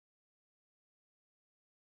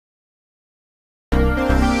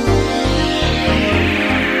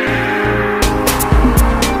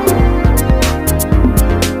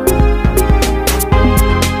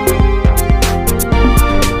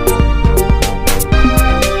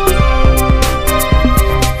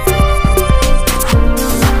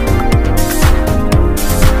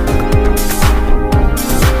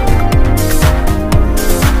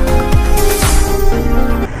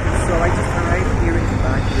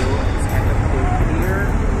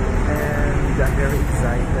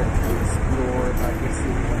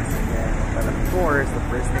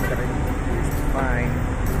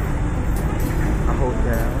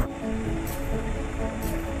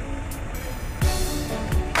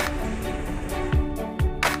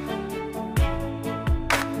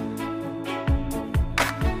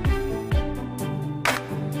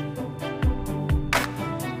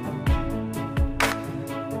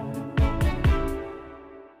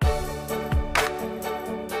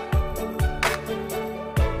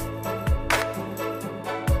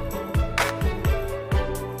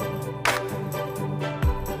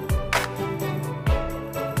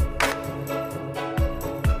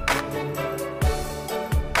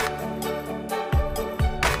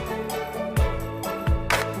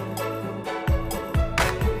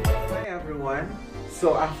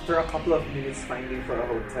So after a couple of minutes finding for a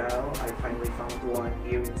hotel, I finally found one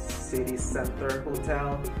here in City Center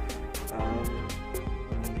Hotel.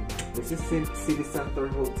 This is City Center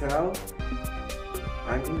Hotel.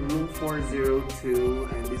 I'm in room 402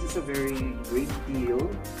 and this is a very great deal.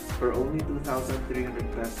 For only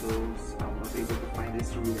 2,300 pesos, I was able to find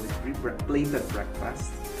this room with free plated breakfast.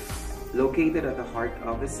 Located at the heart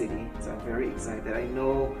of the city, so I'm very excited. I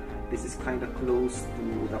know this is kind of close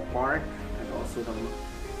to the park and also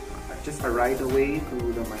just a ride away to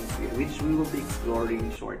the Mines View, which we will be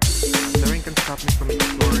exploring shortly. Nothing can stop me from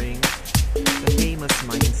exploring the famous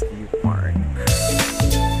Mines View Park.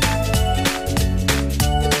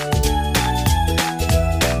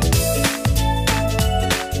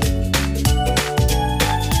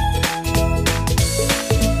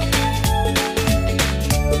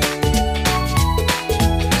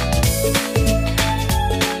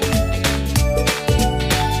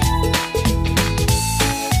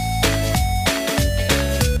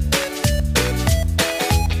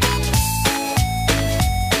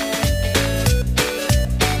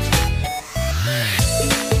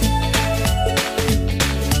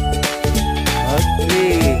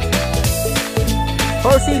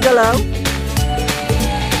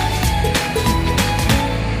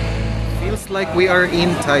 Feels like we are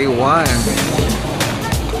in Taiwan.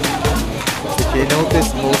 If you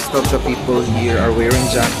notice, most of the people here are wearing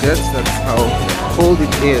jackets. That's how cold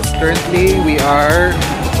it is. Currently, we are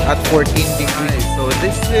at 14 degrees. So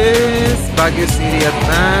this is Baguio City at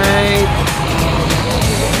night.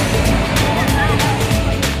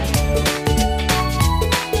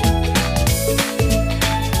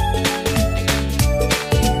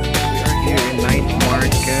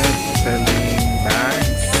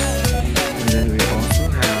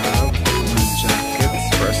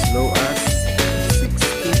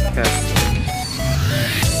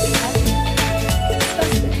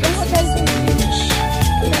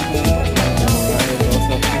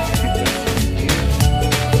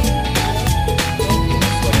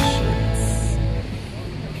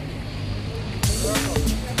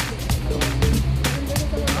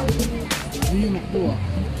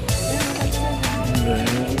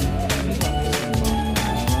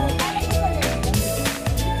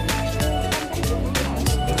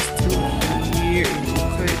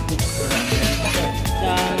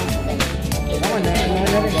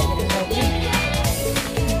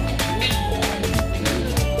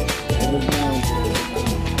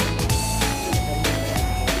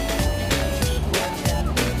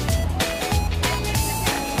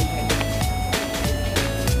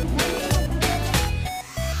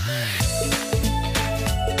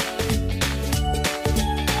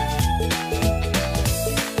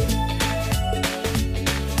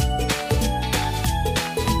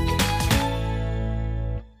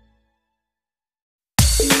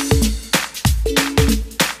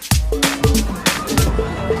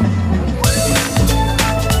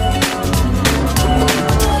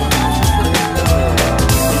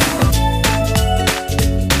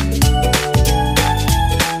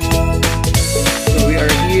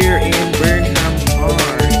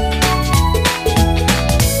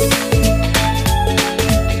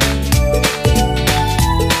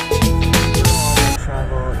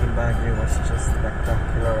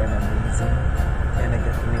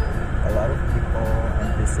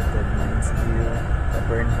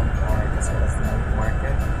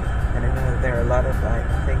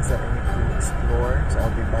 Things that I need to explore, so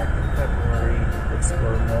I'll be back in February to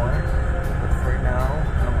explore more. But for now,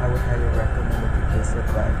 I would highly recommend that you visit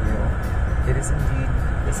Baguio. It is indeed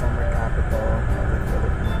the summer capital of the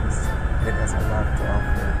Philippines. It has a lot to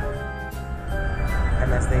offer.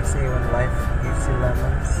 And as they say, when life gives you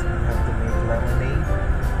lemons, you have to make lemonade.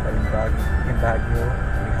 But in Baguio,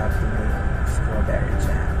 we have to make strawberry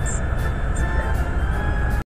jams.